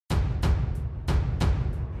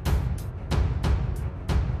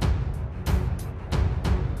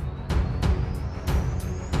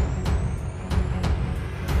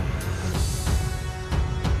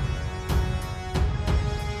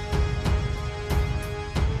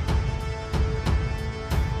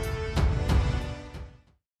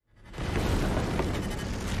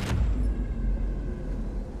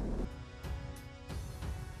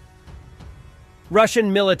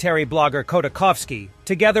Russian military blogger Khodakovsky,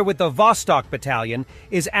 together with the Vostok Battalion,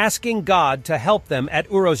 is asking God to help them at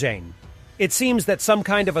Urozhaine. It seems that some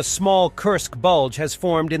kind of a small Kursk bulge has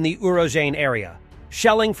formed in the Urozhaine area,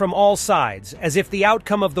 shelling from all sides, as if the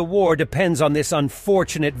outcome of the war depends on this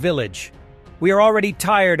unfortunate village. We are already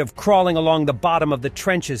tired of crawling along the bottom of the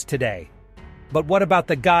trenches today. But what about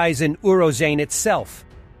the guys in Urozhaine itself?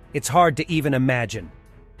 It's hard to even imagine.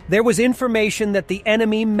 There was information that the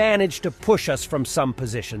enemy managed to push us from some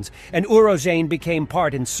positions, and Urozhaine became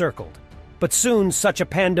part encircled. But soon such a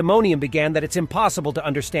pandemonium began that it's impossible to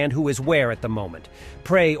understand who is where at the moment.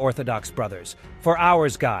 Pray, Orthodox brothers, for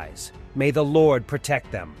ours guys. May the Lord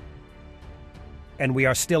protect them. And we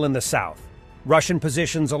are still in the south. Russian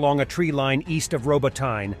positions along a tree line east of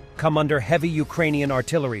Robotyne come under heavy Ukrainian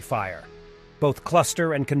artillery fire. Both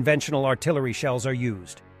cluster and conventional artillery shells are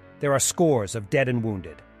used. There are scores of dead and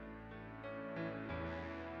wounded.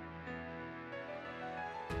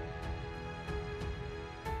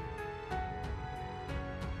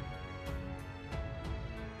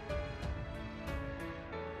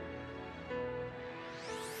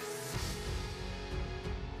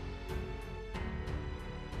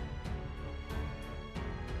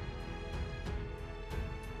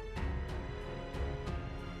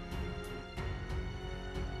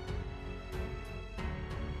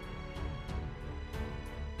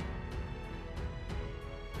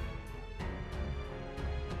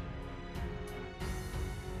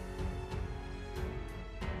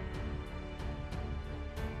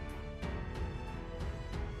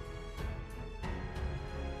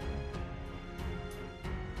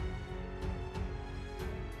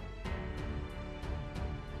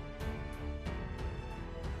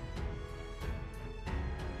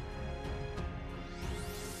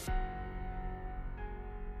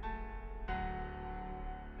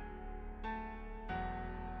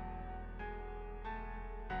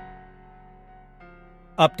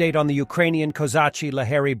 Update on the Ukrainian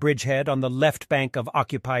Kozachi-Laheri bridgehead on the left bank of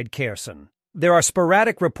occupied Kherson. There are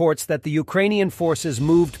sporadic reports that the Ukrainian forces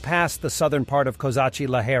moved past the southern part of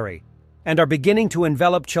Kozachi-Laheri and are beginning to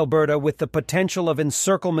envelop Chelberta with the potential of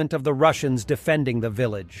encirclement of the Russians defending the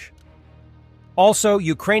village. Also,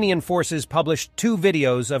 Ukrainian forces published 2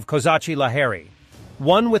 videos of Kozachi-Laheri,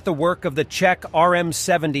 one with the work of the Czech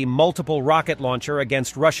RM-70 multiple rocket launcher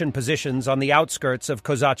against Russian positions on the outskirts of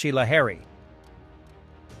Kozachi-Laheri.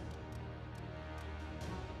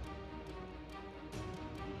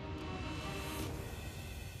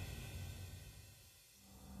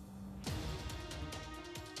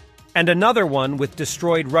 And another one with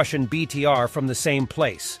destroyed Russian BTR from the same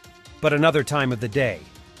place, but another time of the day.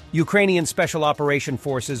 Ukrainian Special Operation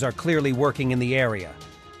Forces are clearly working in the area.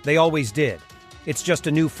 They always did. It's just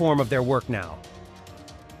a new form of their work now.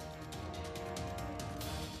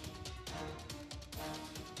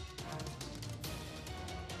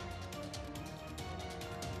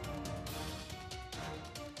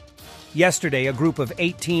 Yesterday, a group of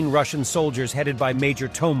 18 Russian soldiers headed by Major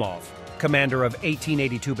Tomov, commander of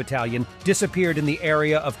 1882 Battalion, disappeared in the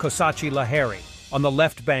area of Kosachi-Laheri, on the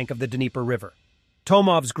left bank of the Dnieper River.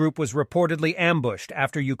 Tomov's group was reportedly ambushed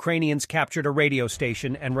after Ukrainians captured a radio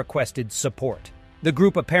station and requested support. The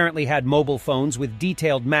group apparently had mobile phones with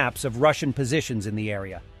detailed maps of Russian positions in the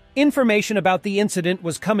area. Information about the incident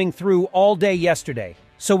was coming through all day yesterday,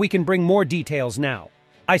 so we can bring more details now.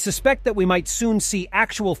 I suspect that we might soon see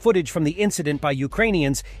actual footage from the incident by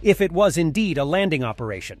Ukrainians if it was indeed a landing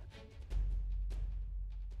operation.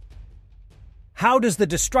 How does the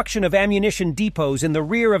destruction of ammunition depots in the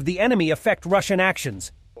rear of the enemy affect Russian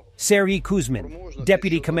actions? Sergei Kuzmin,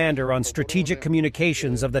 Deputy Commander on Strategic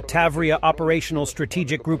Communications of the Tavria Operational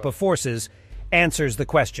Strategic Group of Forces, answers the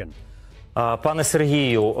question. Пане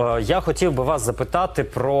Сергію, я хотів би вас запитати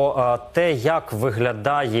про те, як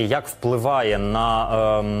виглядає, як впливає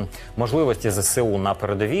на можливості ЗСУ на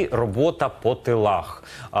передовій робота по тилах.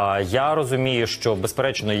 Я розумію, що,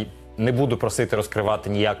 безперечно, не буду просити розкривати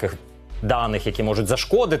ніяких даних, які можуть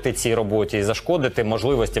зашкодити цій роботі і зашкодити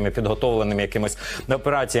можливостями, підготовленим якимось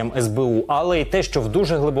операціям СБУ, але і те, що в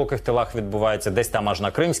дуже глибоких тилах відбувається, десь там аж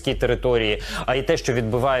на кримській території, а і те, що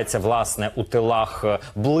відбувається, власне, у тилах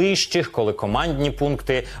ближчих, коли командні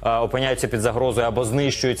пункти опиняються під загрозою або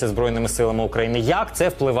знищуються Збройними силами України. Як це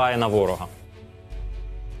впливає на ворога?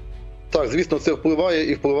 Так, звісно, це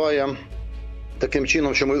впливає і впливає таким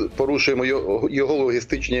чином, що ми порушуємо його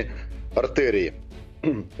логістичні артерії.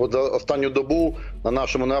 От за останню добу на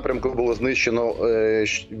нашому напрямку було знищено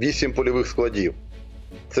 8 польових складів.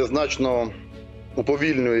 Це значно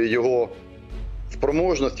уповільнює його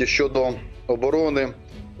спроможності щодо оборони,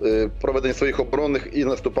 проведення своїх оборонних і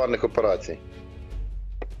наступальних операцій.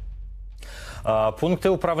 Пункти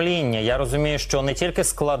управління. Я розумію, що не тільки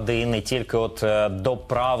склади, не тільки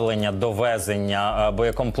доправлення, довезення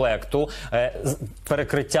боєкомплекту,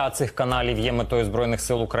 перекриття цих каналів є метою Збройних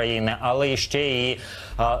сил України, але і ще і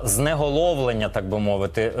знеголовлення, так би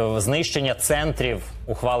мовити, знищення центрів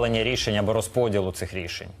ухвалення рішень або розподілу цих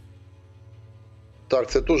рішень. Так,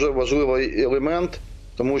 це дуже важливий елемент,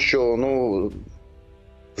 тому що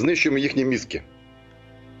знищуємо їхні мізки.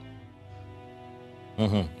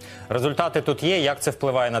 Угу. Результати тут є. Як це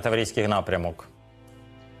впливає на Таврійський напрямок?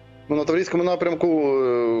 На Таврійському напрямку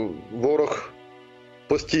ворог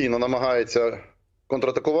постійно намагається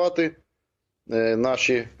контратакувати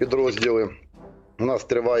наші підрозділи. У нас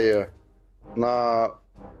триває на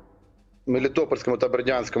Мелітопольському та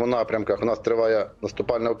Бердянському напрямках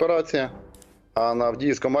наступальна операція, а на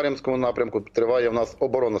Авдіївсько-Мар'їнському напрямку триває в нас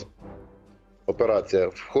оборонна операція,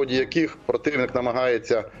 в ході яких противник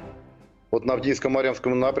намагається, на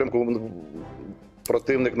Авдіївсько-Мар'їнському напрямку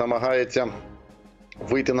противник намагається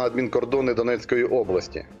вийти на адмінкордони Донецької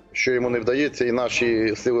області, що йому не вдається, і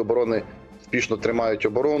наші сили оборони успішно тримають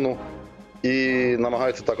оборону і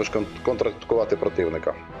намагаються також контратакувати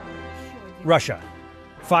противника. Russia.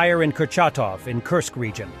 Fire in Kurchatov in Kursk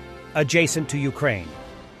region, adjacent to Ukraine.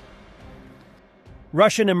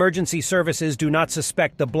 Russian emergency services do not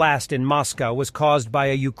suspect the blast in Moscow was caused by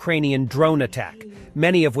a Ukrainian drone attack,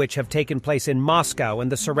 many of which have taken place in Moscow and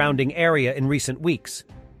the surrounding area in recent weeks.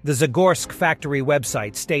 The Zagorsk factory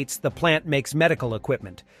website states the plant makes medical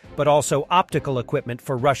equipment, but also optical equipment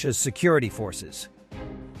for Russia's security forces.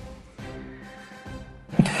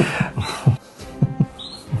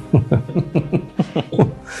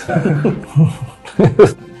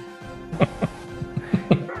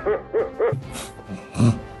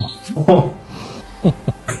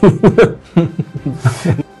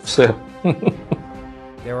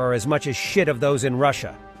 There are as much as shit of those in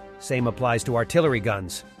Russia. Same applies to artillery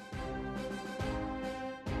guns.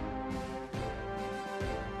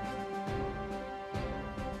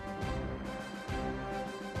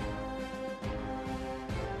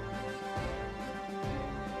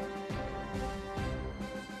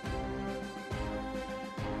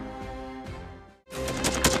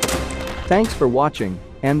 Thanks for watching,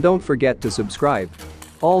 and don't forget to subscribe.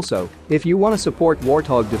 Also, if you want to support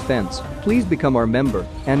Warthog Defense, please become our member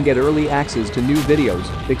and get early access to new videos,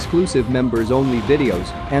 exclusive members-only videos,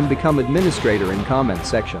 and become administrator in comment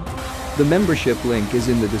section. The membership link is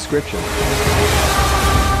in the description.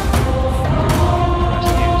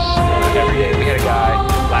 Rescues every day. We had a guy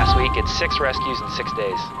last week, it's 6 rescues in 6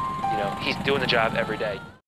 days. You know, he's doing the job every day.